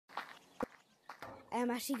I am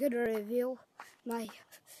actually going to reveal my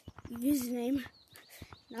username.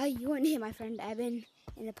 Now you won't hear my friend Evan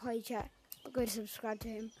in the party chat, but go to subscribe to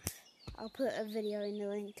him. I'll put a video in the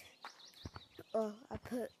link. Or I'll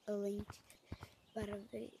put a link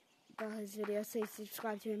about his video, so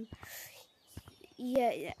subscribe to him.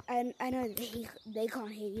 Yeah, I know that they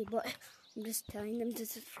can't hear you, but I'm just telling them to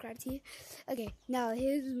subscribe to you. Okay, now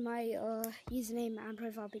here's my username and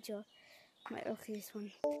profile picture. My Oculus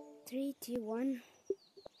one. 3, 2, 1.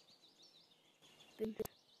 Boom.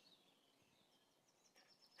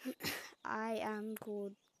 I am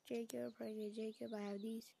called Jacob, Prego Jacob. I have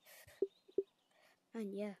these.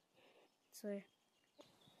 And yeah, so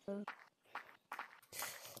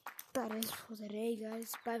that is for today,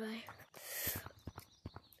 guys. Bye bye.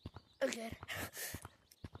 Okay.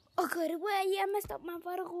 Oh god, wait, yeah, I messed up my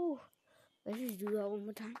particle. Let's just do that one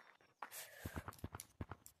more time.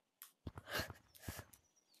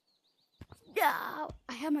 No,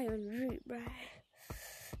 I have my own route, bruh.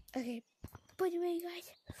 Okay, by the way, guys.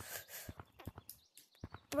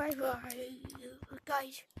 Bye bye,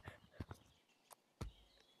 guys.